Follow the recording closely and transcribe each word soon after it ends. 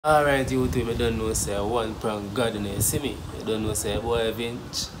Alright, YouTube, I don't know, say one prank God in you see me? You don't know, say boy,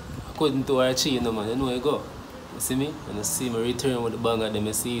 Vince. I couldn't do our chain, no man, you know you go. You see me? And you see me return with the bang at them,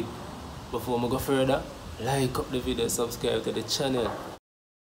 you see it. Before I go further, like up the video, subscribe to the channel.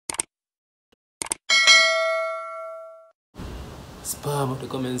 Spam up the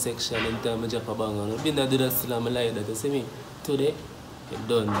comment section and tell me drop a bang on. I've been do that still, I'm like that, you see me? Today, you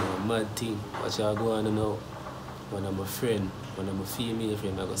done now, mad thing. What you go on now? One of my friend, one of my female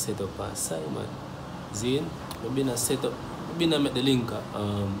friend, I go set up a Simon. Zane, I've been a set up, I've been a make the link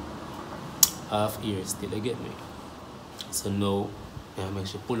half year still, you get me? So now, I make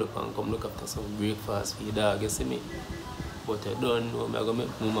sure pull up and come look after some breakfast for your dog, you see me? But I don't know, I'm going to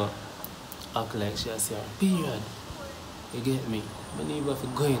make mama act like she has her period. You get me? I don't even have to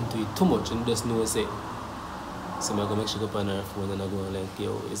go into it too much and just know say. So I'm going to make sure go on her phone and I go and like,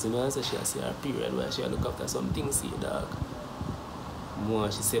 yo, you see me? I say she has her period while she look after some things see dog.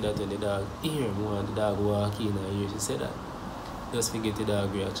 More she said that when the dog hear, more and the dog walk in and hear she said that. Just forget the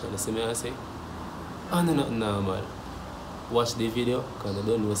dog reaction. You see me? I say, I know nothing normal. Watch the video, because I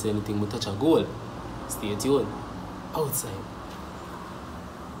don't know say anything but touch a goal. Stay tuned. Outside.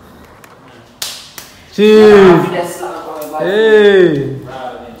 Cheers! Hey!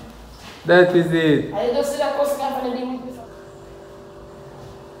 That is it. I just see that cost from the demon.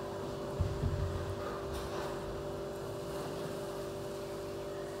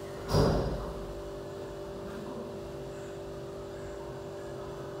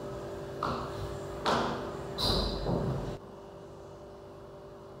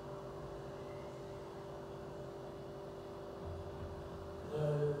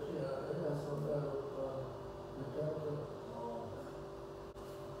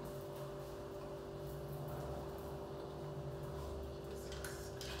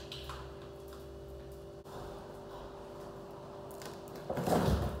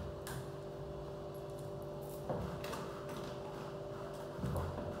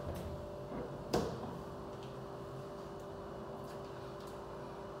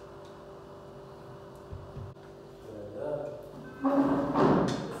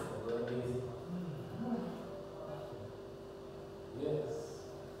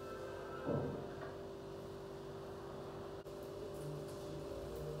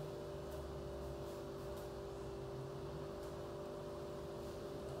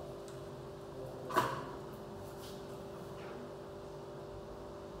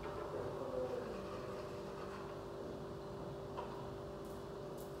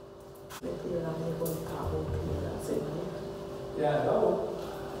 Yeah, hello.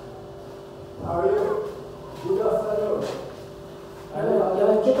 How are you? Good afternoon.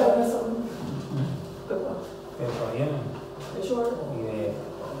 You get up or something? Pepper, yeah. You sure? Yeah.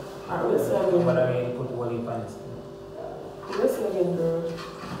 Alright, let's go again. But I mean, put one in pants. Let's go again, girl.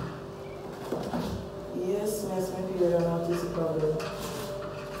 Yes, miss, my period, I'm not this problem.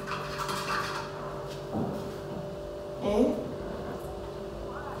 Eh?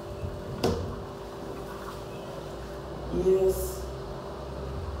 Yes.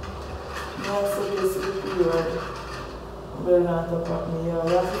 Yes, so basically period. Better not talk about me. You have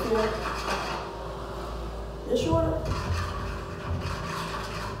to feel? You sure?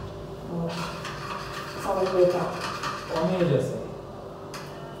 Oh. Something later. What may you just say?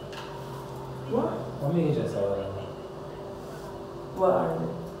 What? What may you just say? What are you?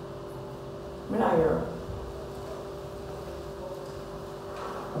 I'm not here.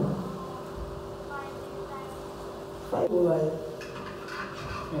 Fight who like?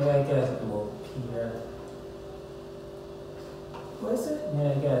 Maybe I guess about Peter. What is it? Maybe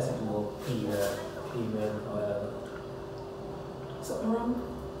I guess about Peter, or whatever. Something wrong?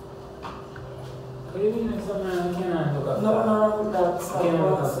 Could you mean if someone cannot look up No, no wrong with that. It's not Cannot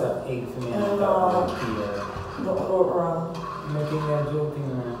look wrong. up that egg for me and No. talk about Peter. No wrong. Making that joking,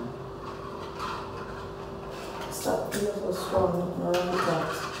 man. Stop being so strong. No wrong with that.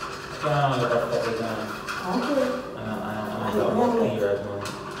 Cannot look up that egg, man. Okay. I'm talking about Peter as well.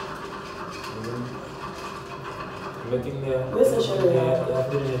 Looking there. Where's the sugar? Yeah, you have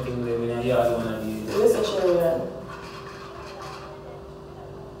to do anything there when you have one of these. Where's the sugar?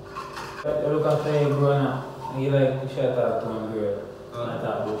 You look after your growing up, and you like to shut up to one girl, and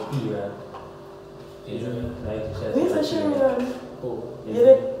talk about Peter. You know, like to shut Where's the sugar? Oh, You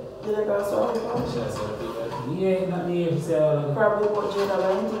like a song? yeah, not me if you say all of it. Probably what you have a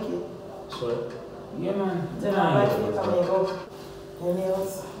ticket. Sure. Yeah, man. Then I like it and go. Any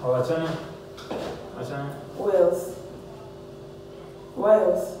else? Oh, what's on it? What's on it? Who else? What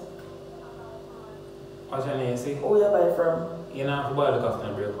else? What's your name, see? Who you buy from? You know, for boy look after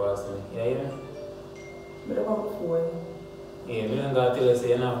the breakfast, yeah, you know? But I come before. Yeah, I don't got to tell you, say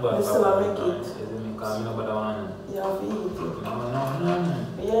you're not bad. You still have make it. Because I'm not bad one. You have to eat it. No.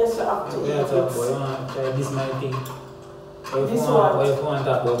 Yes, you have to eat Yeah, it. talk about, you want to try this my thing. This one. What if you want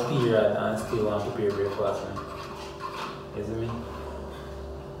to talk about period and still want to prepare breakfast, man? You see me?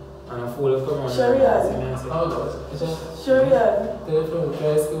 And I'm full of come on. Sure, yeah. Sure, yeah. Telephone,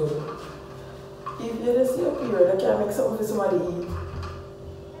 try school. If you just see a period, I can make something for somebody to eat.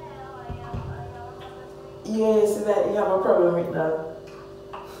 Yes, that you have a problem with that.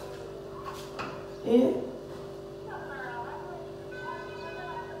 Eh?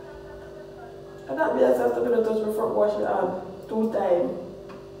 I got me myself to be able to touch my front wash your hand 2 times.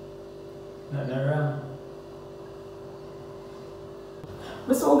 Nothing wrong.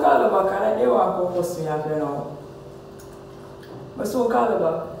 I soon call her back and they want to come post me after now. I soon call her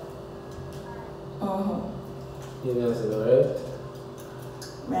back. You know, say, alright?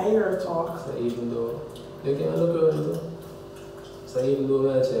 May I hear her talk? So even though, you can look around though. So even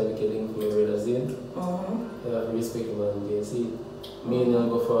though I try to make a link for my brother's in, you have to respect him and they see. Me and I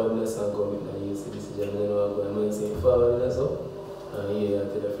go forward and go with my use this gentleman and I go and I say forward and so. And he tell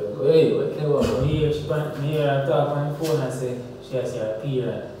the friend, hey, what do you want? Me hear her talk on the phone and say she has her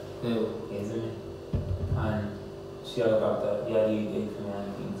period. Yeah. You see me? And she look after the other day for me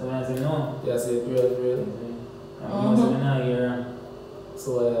and things. So I say no. You say period. And most of them not hear her. So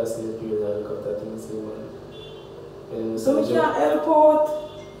I say period and look after things too, man. And So we can't help out?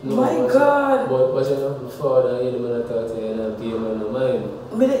 no, My God! But you know, before that, you don't talk to you and pay man no mind.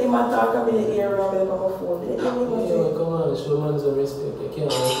 I didn't even talk, I didn't hear her on my phone. I didn't even Yeah, say. come on, show man some respect. You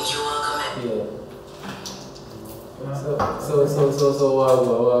can't. Yeah. So what go?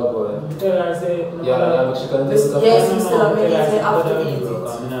 You tell her, say, no, Yeah, she can do stuff. Yes, you still have tell her, say, after better eat be broke, it.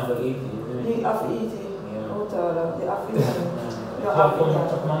 I'm not gonna eat it. You have to eat it. Yeah. Oh, Tara, you have to eat it. You I have to come,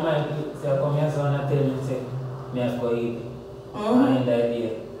 eat it. my mind, say, I come here, so I tell me, say, me have to eat it. I ain't that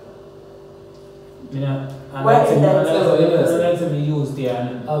idea. You know, and Why that's is that? like me use there. And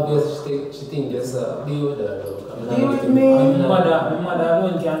Obviously, she think there's a deal with her. Deal with me. my mother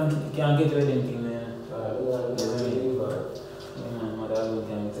alone can get rid of anything, man. Mother alone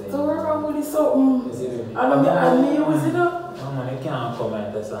can get rid So of we're wrong with something. I know me use it up. oh man, I can't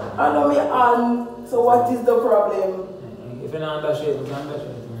comment that something. I know me on. So what is the problem? If you're not that shit, you can't that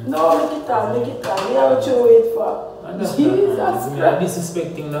shit. No, make it on. We have to show it for. Jesus I'm Christ.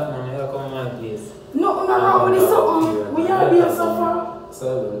 disrespecting that man, I come on my place. No, wrong with something. We are being suffer.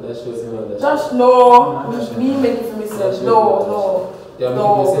 So that shows me that. Just no. Me make it for myself. No.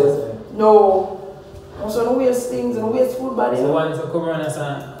 So don't waste things and waste food body. So once you come around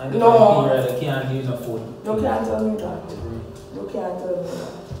and No. they can't give you no food. You can't tell me that. You can't tell me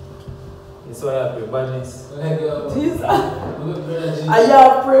that. It's why I have badness. Jesus. I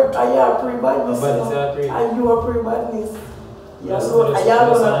have pre-badness. And you are pre-badness. Yeah, so I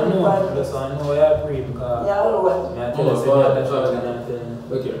have pre-badness. That's why I know I have pre because Yeah, all right. I tell you, say me have that and I'm telling you.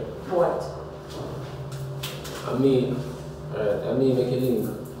 Look here. What? I mean make a link.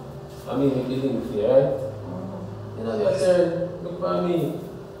 Make a link here, right? You know your turn. Look for me.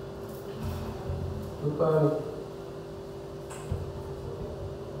 Look for me.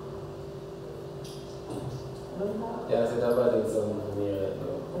 Yeah, I said that bad is something for me right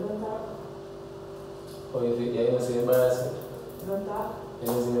now. Oh, you don't see embarrassment? You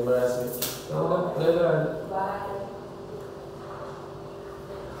don't see embarrassment? No, let her. Bye.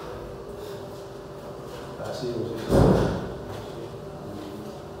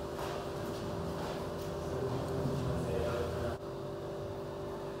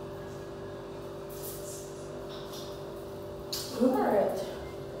 Alright.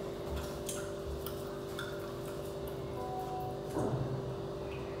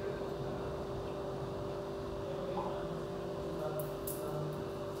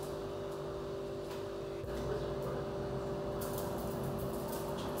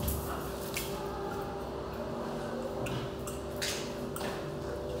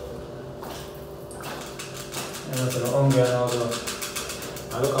 I'm hungry and all that.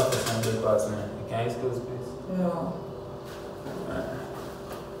 I look after some breakfast, man. Can you excuse please? No.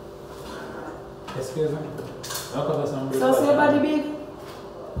 Excuse me? I look after some breakfast. So say body big?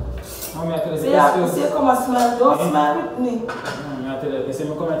 Mommy, I tell you, Say come and smile. Don't smile with me. I tell you, you say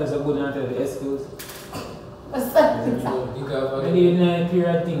me come here so good and I tell you, excuse. You I need a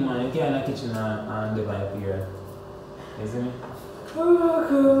period thing, man. You can't in the kitchen and live on a period. You see me? Oh,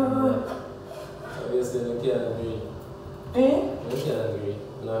 God. Obviously, you can't agree. You can't agree.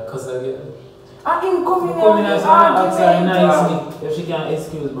 No, cause again. I ain't coming here Come in with and argument. say nicely. If she can't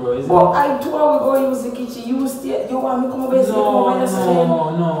excuse, bro, is it? But I told her we go use the kitchen. You want me to come over and say, come over and say,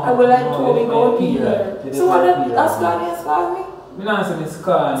 No. I will like to we go here. The So what that's scar me? I don't say it's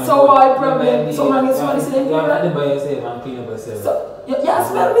scar. So what problem? Someone is saying you have to buy yourself and clean up yourself. So you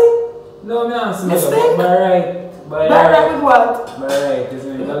smell me? No, I don't smell you. By right. By right with what? By right,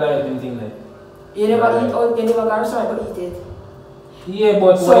 isn't it? I like them things like. You never eat out, you never go restaurant to eat it. Yeah,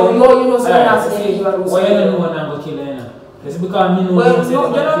 but so you know so not saying you are why you don't know what I'm going to kill you? It's because me know well, no, you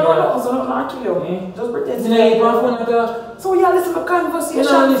don't know, so I'm not kill you. Just pretend to be a so you listen to conversation. You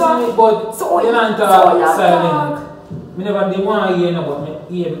don't listen, but so you don't talk silent. Me never did want to hear no, but me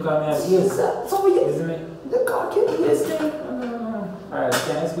hear because I have ears. So you isn't it? The car can't hear thing. No. Alright,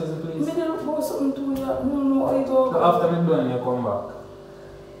 can I excuse me please? Me don't know something to you. No, I don't. So after me done, you come back.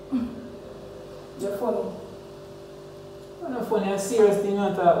 You're funny. I'm not funny, a serious thing you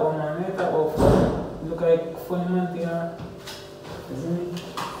talk about, man. You talk about fun. You look like funny man thing, isn't it?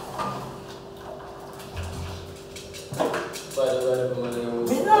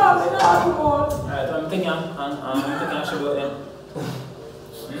 Me no, come on. Alright, I'm thinking I should go in.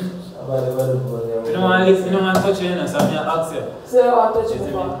 You don't want to touch you, so I'm going to ask you. So you want to touch me?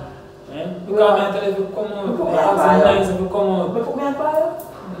 Because I tell you if you come out, it's nice if you come out. You put me on fire?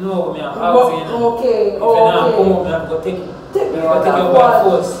 No, I'm asking you. Okay, if you don't come out, I'm going to take you. Take me out of by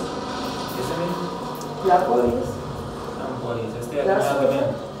force. You see me? You're police? I'm police. You still have an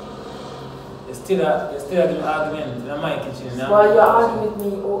argument. You still have an argument in my kitchen. Well, you're arguing with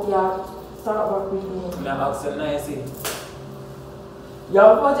me. Oh, yeah. Start work with me. I'm asking nicely. You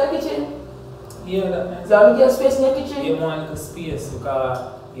have a your kitchen? Yeah, that's nice. You have a space in your kitchen? You want a little space because...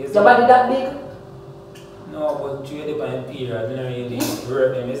 Your body that big? No, but you had a period. You don't really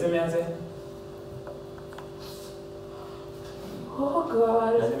work them. You see me I say? Oh,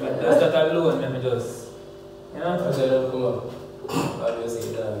 God. That's that alone, let me just... You know? I said, come on. How do you say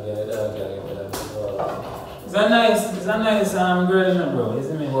that? It's a nice girl, bro. You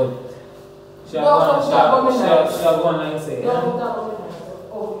see me? But she have one like say. Oh,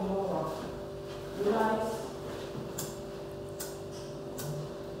 no. Nice.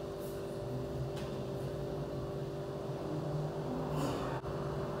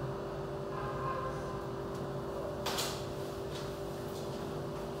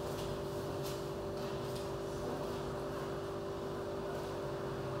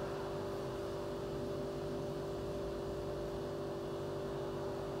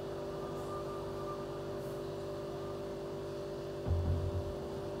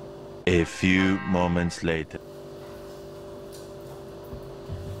 A few moments later.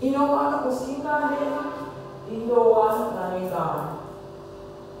 You know what? I'm seeing that there. You know what? I'm gone.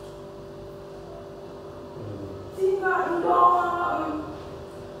 See that? You know what?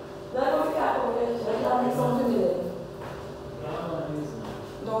 That's what we got over there. I got me something today.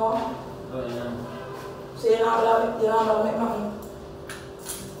 No. So you're not allowed to make money.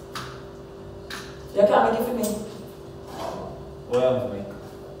 You can't make it for me. What else make?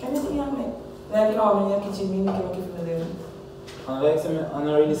 Anything you make. Like you know, in your kitchen, you can make it for me. I don't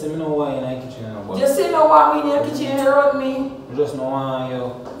really say I know why in the kitchen. No, just say no why in your kitchen and around me. I just know why you.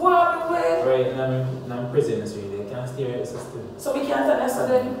 Why away? Right, and I'm prison, so they can't stay right still. So we can't tell us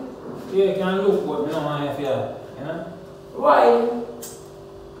then? Yeah, you can look, but I don't want if you know? Why?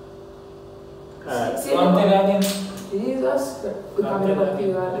 Alright, so I'm telling you again. Jesus, we can't be on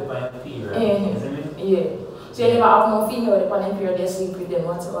period. Yeah. So you never have no female depending period, they sleep with them,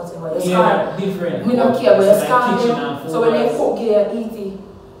 whatever. Yeah, different. We don't care, but you scan them. So when they cook, they eat it.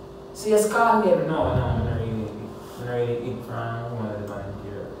 So you scan them. No, I don't really eat from one of the depending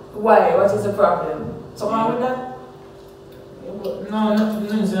period. Why? What is the problem? Something wrong with that? No, I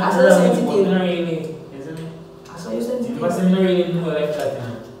saw you sensitive. Not really, isn't it? I saw you sensitive. But I don't really know like that, you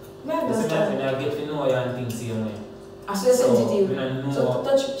know. Yeah, I understand. I get to know you and things same way. I saw you sensitive. So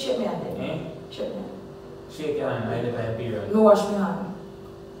touch, shake me hand then. Eh? Shake me hand. Shake your hand, I depend period. No wash me hand.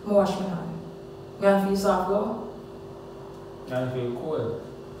 No wash me hand. Me hand feel soft though? You hand feel cold.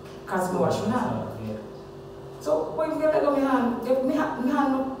 Cause me wash me hand. Yeah. So what if you let go my hand? Me hand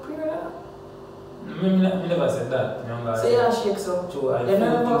no period? I never said that. So you shake so? You're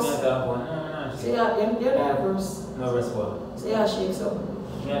nervous? No, So you're nervous? Nervous what? So you shake so?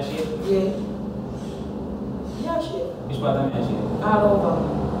 Me a shake? Yeah. Yeah, shake. Which part of me a shake? All over.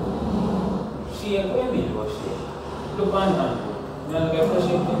 Shake? What do you mean about shake? Look on hand. You want to get for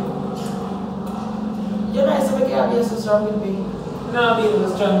shaking? You're nice to make you be so strong with me. No, I'm being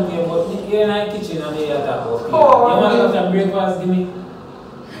strong with you, but you're in the kitchen and you're talking about people. Oh, you want to go to breakfast, give me?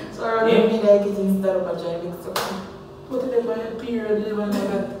 Sorry, I don't mean like it instead of a driving stuff. Put it in my period, live like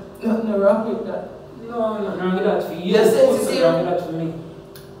that. Nothing wrong with that. No, nothing wrong with that for you. You're sensitive. What's wrong with that for me?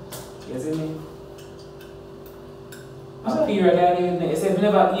 You see me? A period I didn't know. Except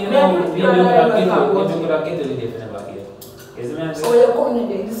never hear now. You could have get it if you never hear. So you're coming in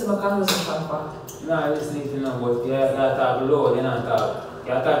there, this is my conversation part. No, I listen to you now, but you talk low, you don't talk.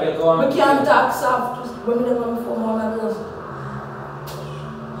 You talk like one. I can't talk soft when I come from all my girls.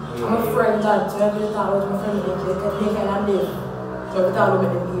 I'm a friend that, so every time with my friend, they can live. So every time I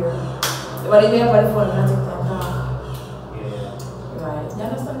them here. But they never the phone, I take time to talk. Yeah. Right. You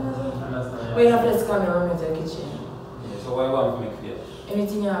understand that? I understand. When you have this camera around the kitchen. Yeah, so what you want to make for you?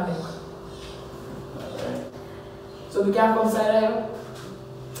 Anything you make. So we can't come inside there?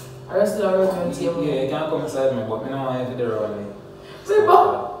 Are you still around on the table? Yeah, you can come inside me, but I don't want you to do around me. Wait, but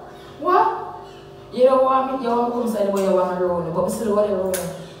what? You don't want me, you want me to come inside where you want me around me, but I still want you around me.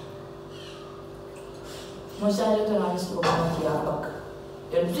 Much time you turn on this look and you are back.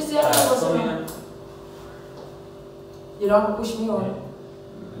 You just see how you don't have to push me on.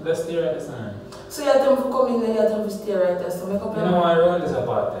 Let's stay right this time. So you tell me to come in there, you tell me to stay right there, so make up your mind. You don't want to run this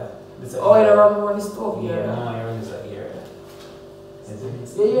apart there. Oh, you don't want me to run this stove here? Yeah, I don't want to run this here.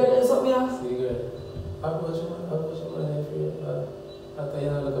 You hear there's something else? See, good. I'll put you on for you. After you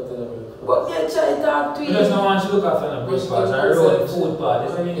look up to the roof. But you try to talk to you. You just don't want to look after the brush part. I roll the food part.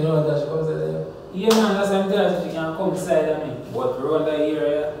 You know what that she comes at you? Yeah, man, that's what I'm telling you. You can come beside of me. But around the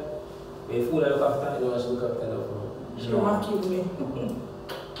area, the food I look after. You know what she look after the food. She won't kill me.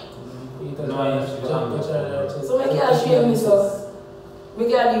 No, she don't. So make you shame me, so. Make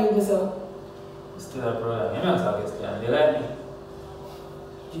you deal with me, so. Still a problem. You're not talking still. They like me.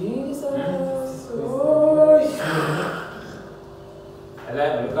 Jesus. Oh. I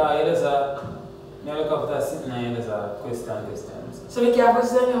like me because you just look after sitting and you just question. So make you a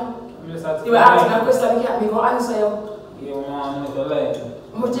question, you? You will ask me a question, you can't go answer you. Yeah, man, I'm not like it.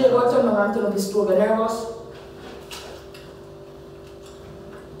 I'm going to take out turn around and turn up the stove. You're nervous?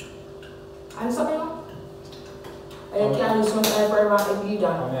 Answer me now. And you can't do something for everyone to be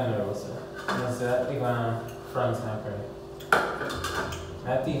done. I'm nervous, sir. I think I'm France now, I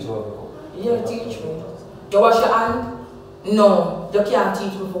teach you how to cook. You teach me. You wash your hand? No, you can't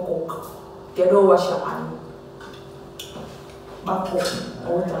teach me to cook. You don't wash your hand. Back up. Out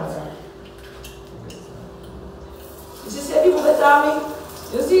of there. You see people that tell me?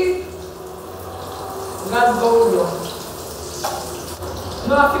 You see? God's go with you.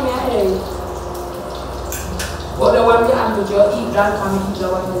 No, I feel me head. But the one they handle you eat, that can eat the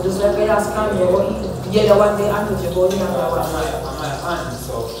one just like they ask can you eat. Yeah, the one they handle you go in and the one. My hand,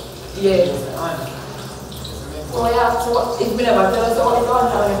 so. Yeah. Hand. So yeah, so if we never tell us what you don't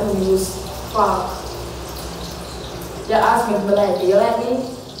have to use for. You ask me if I like it. You like me?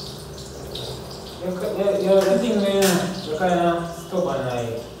 You're the thing, you're kind of stubborn,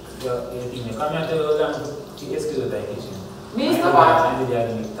 like, you're thing. You come here and tell you to excuse the kitchen. Me stubborn?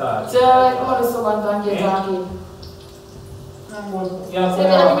 So like, come on, stubborn and get talking. Yeah, so you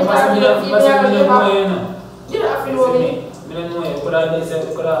don't have to know me. I don't know, you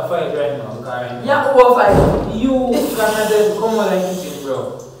could have fight right now. Yeah, who will fight? You can't just come out like kitchen, bro.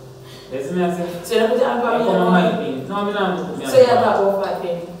 That's me, I say. So you put your hand on me? Come on, my thing. No, I'm not. So you're not who fight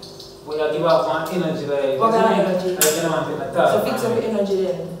then? But you give up one energy, like. What kind of energy? Like, you don't want to attack. So fix up your energy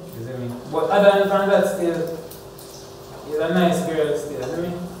then. You see me? But other than that, still, you're a nice girl still, you see me?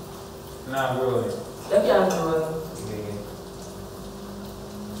 Nah, bro. You can't do it. Yeah.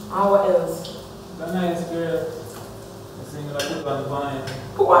 And what else? You're a nice girl. You see me, like, put one point.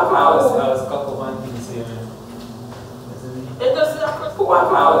 Put one point. I was cock up and things, you see me? You see me? It does not put one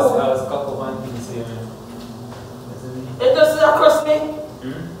point. I was cock up and things, you see me? You see me? It does not cross me.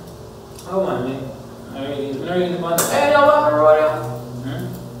 Oh man, I really want to. Hey, you don't want me around you?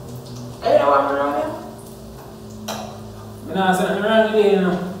 Hey, you don't want me around you? I don't say nothing wrong with you, you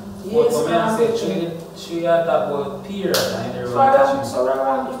know. Yes, but I say, she had talk about period. So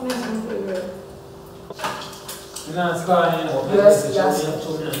wrong definition period. I'm not scared, you know. Yes. I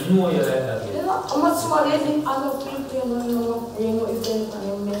know you like that. You know, how much small you think other people, you know if they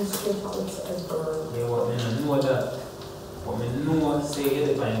can menstruate outside or... Yeah, but I know that. But I know say you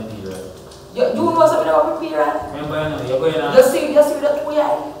define period. You know something about period? Remember, you know, you're going on. You see that way?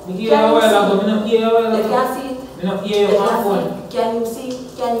 You hear a while ago, I hear a while ago. You can't see it. You don't hear your phone. Can you see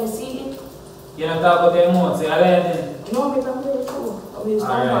it? You don't talk about your mouth, say I like it. No, I'm not very cool.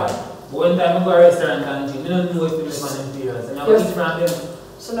 Alright. One time I go to a restaurant and I don't know if you live on them periods. And I go eat from them.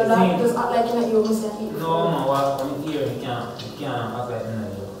 So no, that just act like you're missing eat. No, man, walk from here, you can't act like you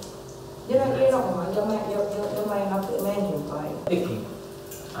know. You don't hear nothing, man. You might have to mind him by. Take it.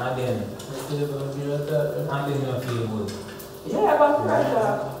 And then you don't feel good. Yeah, but right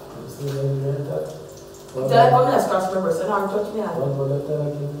there. Until I come and scratch my breast, so don't touch me.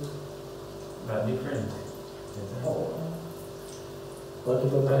 That's different. Oh. What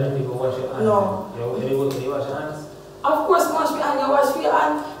if I don't think you wash your hands. No. You wash your hands? Of course, wash your hand, you wash your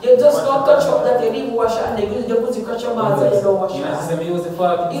hand. You just don't touch up that you didn't wash your hand. You put the crutch your balls and you don't wash your hand. You use the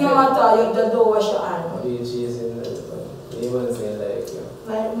fork. You know matter, you just don't wash your hand. What are you chasing? You want to say like,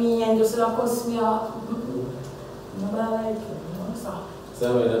 Like me and just don't cuss me off. Nobody like you. so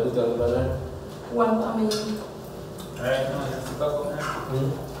I'm going to put on the banner? One, I mean. Alright, now it's a couple.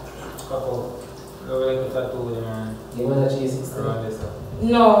 Couple. Go like a tattoo, man. You want to chase Around this.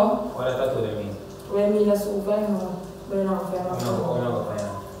 No. What a tattoo they mean? When me just over, no. When I'm fair, I'm No.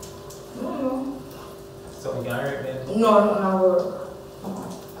 No. Something can hurt then? No, no work.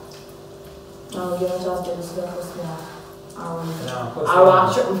 No, you don't just get this stuff for me. I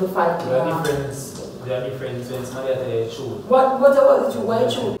want to for 5 There are difference when somebody at the shoot. What was it? Why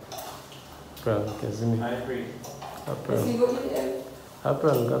shoot? Prank, you see me? I agree. A Is prank. he going there? A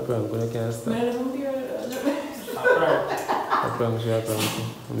prank, but I can't stop. Man, I'm here. A prank, she a prank.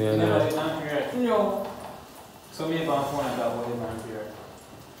 Me and her. No. So me on phone and talk about the man here.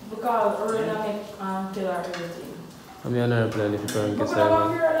 Because earlier I make tell her everything. Me and her plan if you prank But is I'm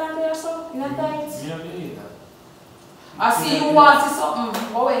Simon. here down there, so in that tight. You don't believe that? I see you want to see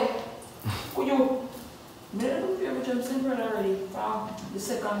something. Go away. Could you? Me don't feel which I'm saying already. From the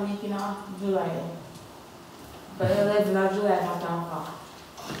second week in July. But the 11th of July, not time.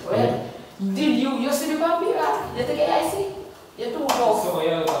 Well, did you see the vampire? You take it icy? You took it off. So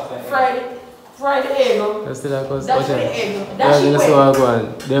you look at Friday egg. That's still a cause. That's the Yeah, egg. That's you the see way. what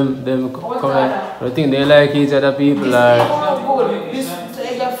going. Them What's come. that? I think they like each other people This are. egg all good. This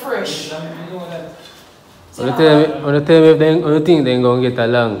egg are fresh. On the time if they on the thing they gonna get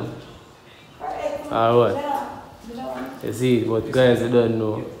along. Or what? You see, but guys they don't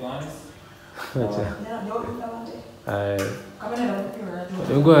know. Alright.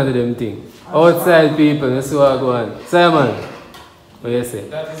 Them go on to them thing. Outside people, you see what go on. Simon, what you say?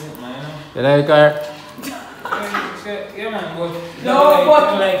 That is it, man. You like her? Yeah, man, but No,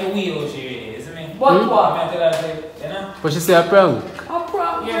 but- like a wheel she really is, isn't it? But what? I tell her, like, you know? But she say a prank. I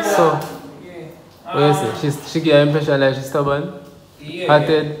promise. So, Yeah. what you say? She get an impression like she's stubborn? Yeah.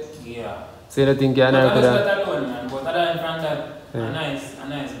 Hot-head? Yeah. So you don't think you're But not I good just at? got alone, man. But other than from that, Yeah. a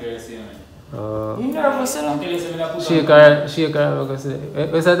nice girl, see, man. You nervous, you know? Tell you something I put Shake her, I'm gonna say.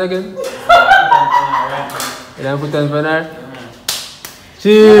 What's that again? You don't put on for her?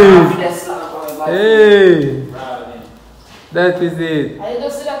 Cheers! That's not Hey! That is it. I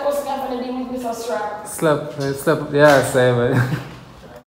just see that person from the demon with a strap. Slap, yeah, Simon.